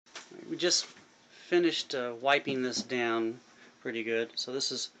we just finished wiping this down pretty good. So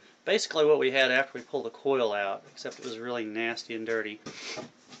this is basically what we had after we pulled the coil out, except it was really nasty and dirty.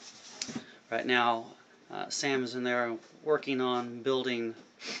 Right now Sam is in there working on building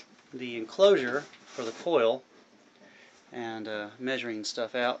the enclosure for the coil and measuring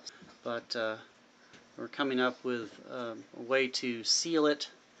stuff out, but we're coming up with a way to seal it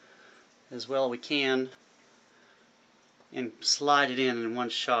as well as we can and slide it in one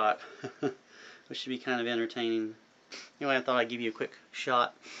shot, which should be kind of entertaining. Anyway, I thought I'd give you a quick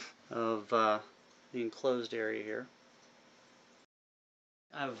shot of the enclosed area here.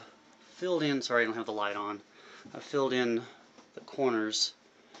 I've filled in, sorry I don't have the light on, I've filled in the corners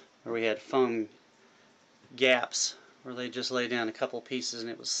where we had foam gaps where they just laid down a couple pieces and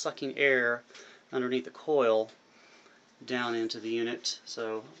it was sucking air underneath the coil down into the unit.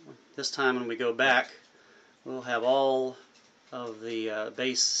 So this time when we go back, we'll have all of the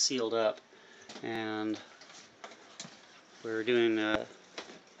base sealed up, and we're doing a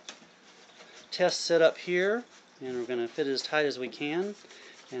test setup here, and we're going to fit it as tight as we can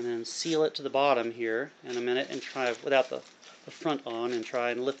and then seal it to the bottom here in a minute and try without the front on and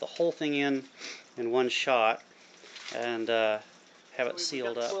try and lift the whole thing in one shot and have it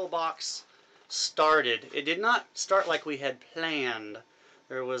sealed up. The coil box started. It did not start like we had planned.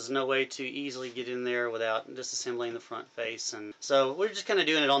 There was no way to easily get in there without disassembling the front face, and so we're just kind of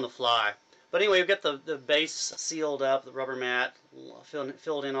doing it on the fly. But anyway, we've got the base sealed up, the rubber mat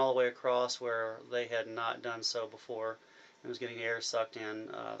filled in all the way across where they had not done so before. It was getting air sucked in.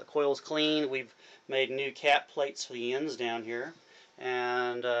 The coil's clean. We've made new cap plates for the ends down here,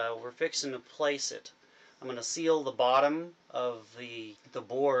 and we're fixing to place it. I'm going to seal the bottom of the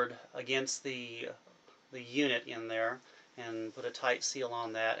board against the unit in there and put a tight seal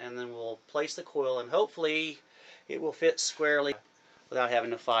on that, and then we'll place the coil and hopefully it will fit squarely without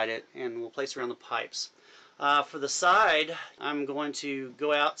having to fight it, and we'll place it around the pipes. For the side, I'm going to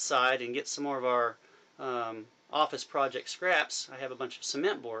go outside and get some more of our office project scraps. I have a bunch of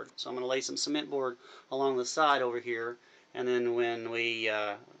cement board, so I'm going to lay some cement board along the side over here, and then when we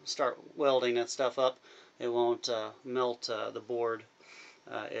start welding that stuff up, it won't melt the board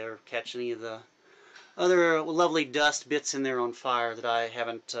or catch any of the other lovely dust bits in there on fire that I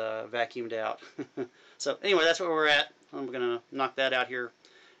haven't vacuumed out. So anyway, that's where we're at. I'm going to knock that out here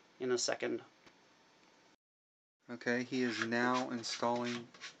in a second. Okay, he is now installing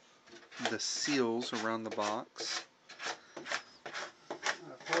the seals around the box.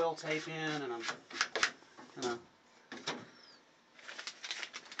 Foil tape in, and I'm going to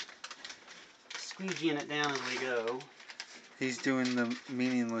squeegeeing it down as we go. He's doing the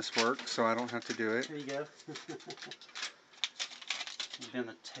meaningless work, so I don't have to do it. There you go. Bend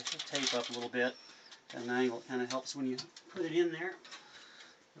the tape up a little bit at an angle. It kind of helps when you put it in there.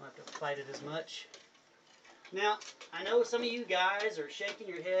 You don't have to fight it as much. Now, I know some of you guys are shaking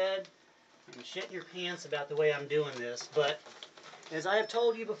your head and shitting your pants about the way I'm doing this, but as I have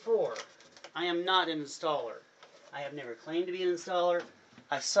told you before, I am not an installer. I have never claimed to be an installer.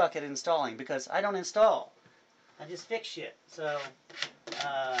 I suck at installing because I don't install. I just fix shit. So,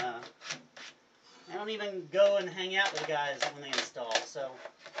 I don't even go and hang out with the guys when they install. So,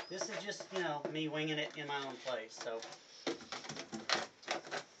 this is just, you know, me winging it in my own place.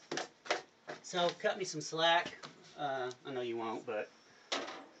 So cut me some slack. I know you won't, but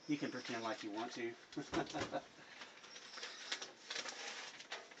you can pretend like you want to.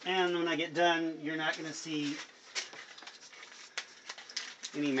 And when I get done, you're not going to see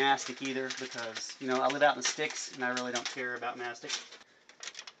any mastic either, because, you know, I live out in the sticks and I really don't care about mastic.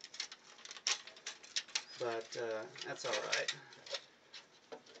 But that's alright.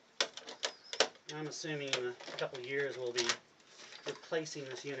 I'm assuming in a couple of years we'll be replacing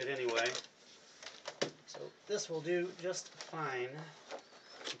this unit anyway. So this will do just fine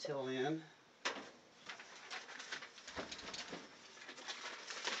until then.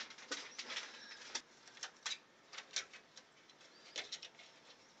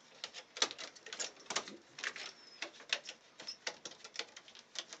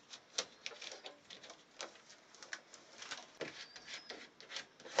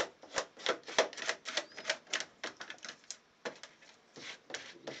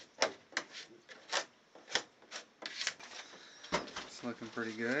 It's looking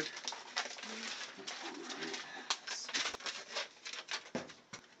pretty good.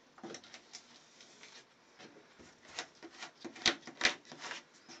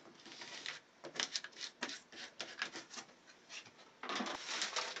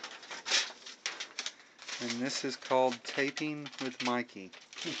 And this is called taping with Mikey.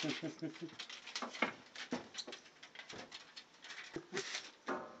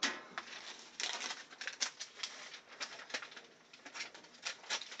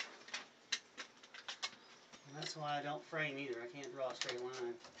 why I don't frame either. I can't draw a straight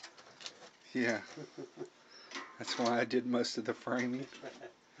line. Yeah. That's why I did most of the framing.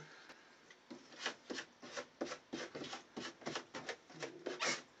 The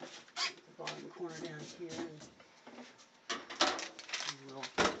bottom corner down here. And we'll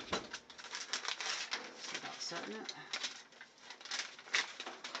see about setting it.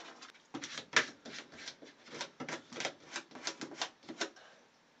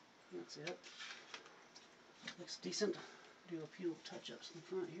 That's it. Looks decent. Do a few touch-ups in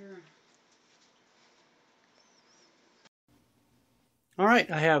front here. Alright,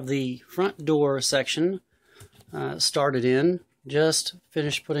 I have the front door section started in. Just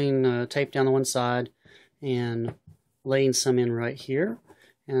finished putting tape down the one side and laying some in right here.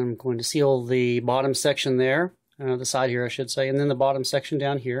 And I'm going to seal the bottom section there, the side here I should say, and then the bottom section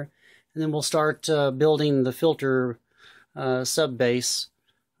down here. And then we'll start building the filter sub-base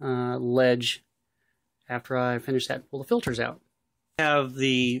ledge after I finish that and pull the filters out. I have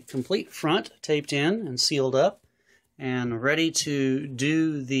the complete front taped in and sealed up and ready to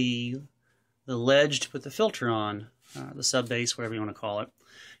do the ledge to put the filter on, the sub-base, whatever you want to call it.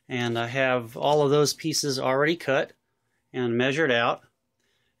 And I have all of those pieces already cut and measured out,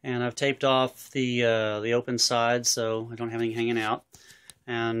 and I've taped off the open sides so I don't have anything hanging out.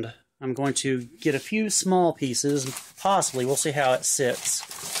 And I'm going to get a few small pieces, possibly, we'll see how it sits,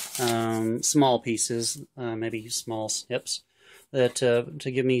 small pieces, maybe small snips, that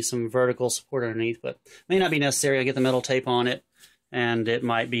to give me some vertical support underneath, but may not be necessary. I get the metal tape on it, and it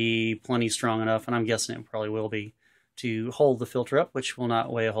might be plenty strong enough, and I'm guessing it probably will be, to hold the filter up, which will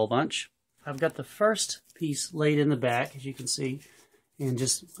not weigh a whole bunch. I've got the first piece laid in the back, as you can see, and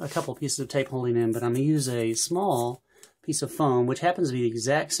just a couple pieces of tape holding in, but I'm going to use a small piece of foam, which happens to be the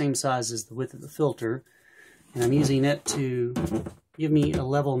exact same size as the width of the filter, and I'm using it to give me a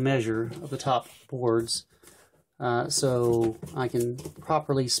level measure of the top boards so I can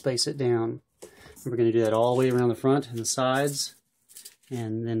properly space it down. We're going to do that all the way around the front and the sides,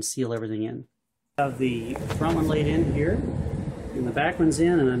 and then seal everything in. I have the front one laid in here, and the back one's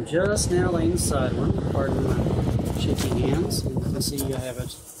in, and I'm just now laying the side one. Pardon my shaking hands. And you can see I have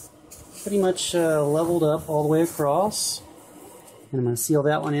it pretty much leveled up all the way across. And I'm going to seal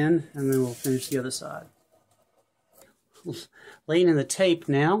that one in, and then we'll finish the other side. Laying in the tape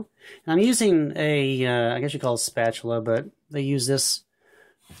now. And I'm using a, I guess you call it a spatula, but they use this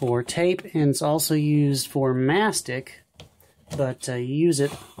for tape, and it's also used for mastic, but you use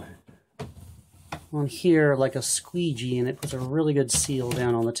it on here like a squeegee, and it puts a really good seal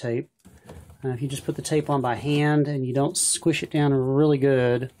down on the tape. If you just put the tape on by hand and you don't squish it down really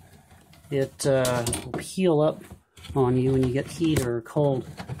good, it will peel up on you when you get heat or cold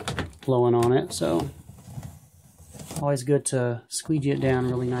blowing on it. So always good to squeegee it down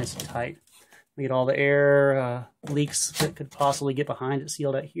really nice and tight. We get all the air leaks that could possibly get behind it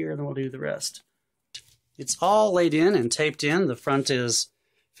sealed out here, and then we'll do the rest. It's all laid in and taped in. The front is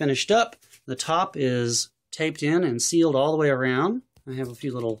finished up. The top is taped in and sealed all the way around. I have a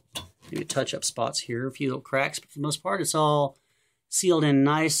few little maybe touch-up spots here, a few little cracks, but for the most part it's all sealed in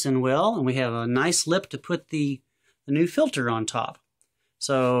nice and well, and we have a nice lip to put the new filter on top.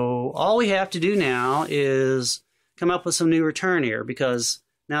 So all we have to do now is come up with some new return air, because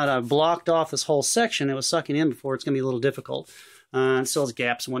now that I've blocked off this whole section, it was sucking in before, it's going to be a little difficult. It still has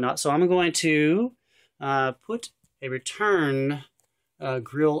gaps and whatnot. So I'm going to put a return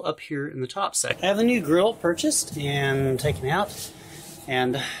grill up here in the top section. I have the new grill purchased and taken out,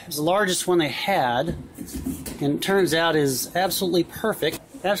 and it was the largest one they had, and it turns out is absolutely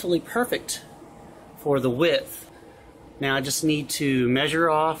perfect for the width. Now I just need to measure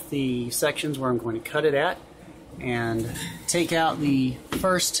off the sections where I'm going to cut it at, and take out the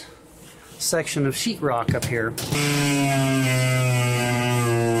first section of sheetrock up here.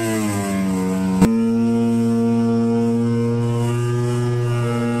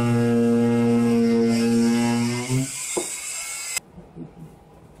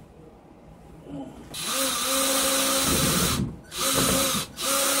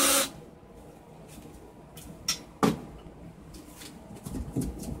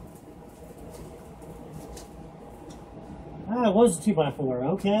 Ah, it was a 2x4.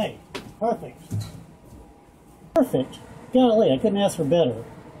 Okay. Perfect. Perfect. Golly, I couldn't ask for better.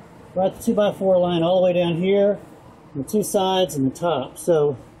 Right, the 2x4 line all the way down here, the two sides and the top.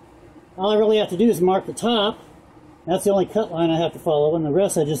 So all I really have to do is mark the top. That's the only cut line I have to follow, and the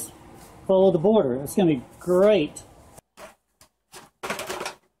rest I just follow the border. It's going to be great.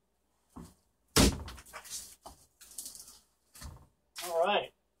 All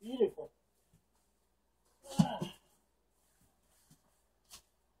right. Beautiful.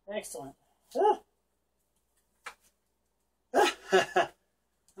 Excellent.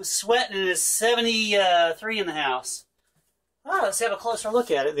 I'm sweating and it's 73 in the house. Oh, let's have a closer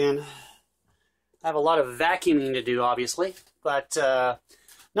look at it then. I have a lot of vacuuming to do, obviously, but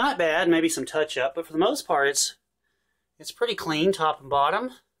not bad. Maybe some touch-up, but for the most part, it's pretty clean, top and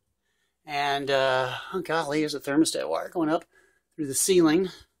bottom. And, oh golly, there's a thermostat wire going up through the ceiling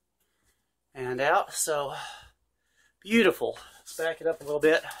and out. So, beautiful. Let's back it up a little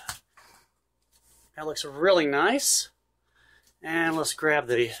bit. That looks really nice. And let's grab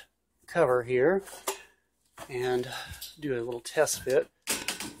the cover here and do a little test fit.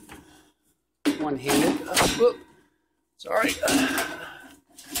 One-handed. Oh, whoop. Sorry.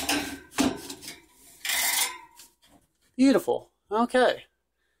 Beautiful. Okay.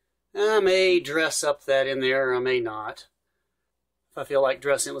 I may dress up that in there, or I may not. If I feel like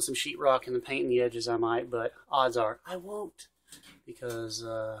dressing it with some sheetrock and then painting the edges, I might, but odds are I won't, because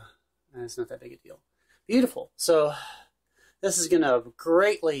it's not that big a deal. Beautiful. So this is going to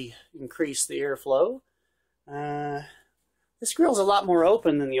greatly increase the airflow. This grill's a lot more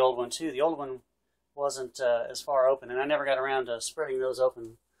open than the old one, too. The old one wasn't as far open, and I never got around to spreading those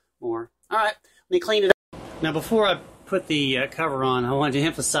open more. All right, let me clean it up. Now, before I put the cover on, I wanted to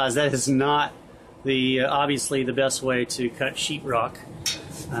emphasize that is not obviously the best way to cut sheetrock,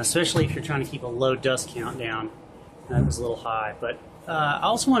 especially if you're trying to keep a low dust count down. That was a little high, but I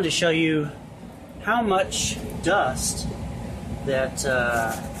also wanted to show you how much dust that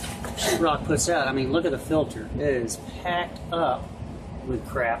sheetrock puts out. I mean, look at the filter. It is packed up with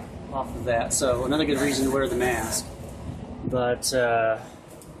crap off of that. So another good reason to wear the mask. But I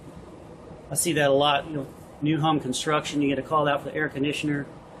see that a lot. You know, new home construction, you get a call out for the air conditioner.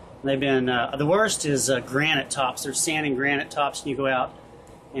 They've been the worst is granite tops. There's sand and granite tops, and you go out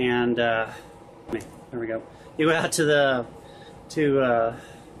and there we go. You go out to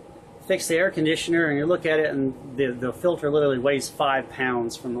fix the air conditioner, and you look at it, and the filter literally weighs 5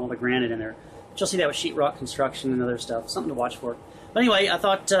 pounds from all the granite in there. But you'll see that with sheetrock construction and other stuff. Something to watch for. But anyway, I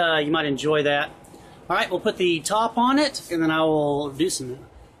thought you might enjoy that. All right, we'll put the top on it, and then I will do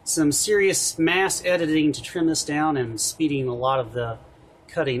some serious mass editing to trim this down and speeding a lot of the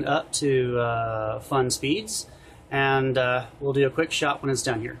cutting up to fun speeds. And we'll do a quick shot when it's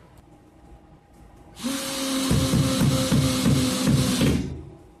done here.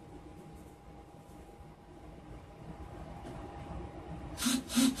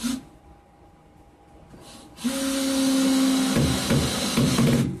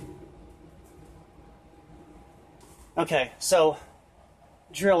 Okay, so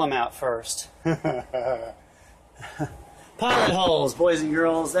drill them out first. Pilot holes, boys and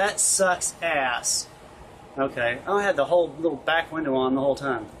girls, that sucks ass. Okay, I had the whole little back window on the whole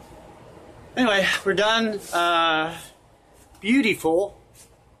time. Anyway, we're done. Beautiful.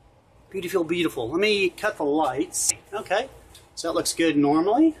 Beautiful, beautiful. Let me cut the lights. Okay, so that looks good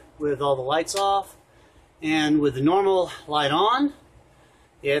normally with all the lights off. And with the normal light on,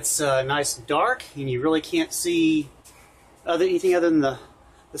 it's nice and dark, and you really can't see anything other than the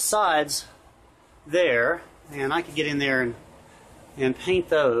sides there. And I could get in there and paint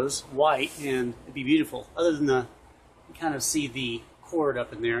those white, and it'd be beautiful. Other than you kind of see the cord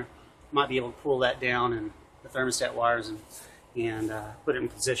up in there. Might be able to pull that down and the thermostat wires and put it in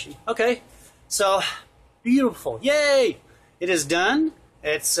position. Okay, so beautiful. Yay! It is done.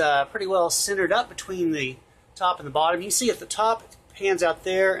 It's pretty well centered up between the top and the bottom. You can see at the top it pans out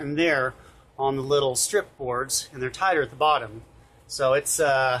there and there on the little strip boards, and they're tighter at the bottom. So it's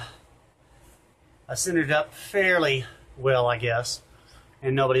centered up fairly well, I guess,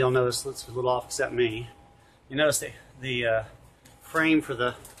 and nobody will notice it's a little off except me. You notice the frame for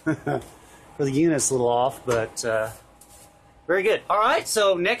the for the unit's a little off, but very good. All right,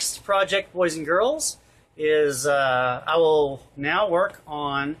 so next project, boys and girls, is I will now work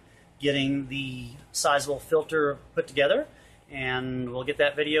on getting the sizable filter put together, and we'll get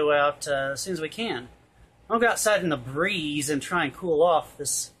that video out as soon as we can. I'll go outside in the breeze and try and cool off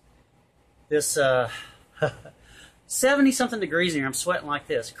this 70-something degrees in here. I'm sweating like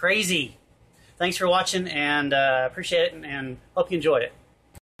this. Crazy. Thanks for watching, and appreciate it, and hope you enjoyed it.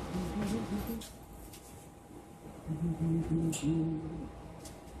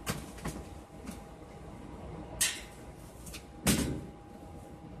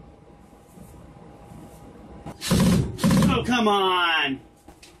 Oh, come on!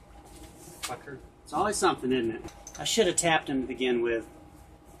 Fucker. It's always something, isn't it? I should have tapped him to begin with,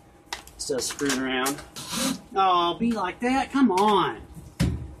 instead of screwing around. Oh, be like that? Come on!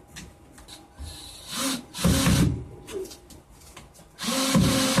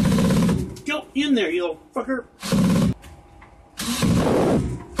 Go in there, you little fucker!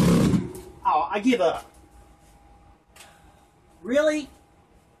 Oh, I give up. Really?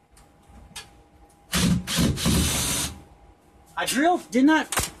 I drilled, didn't I?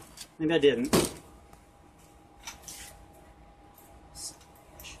 Maybe I didn't.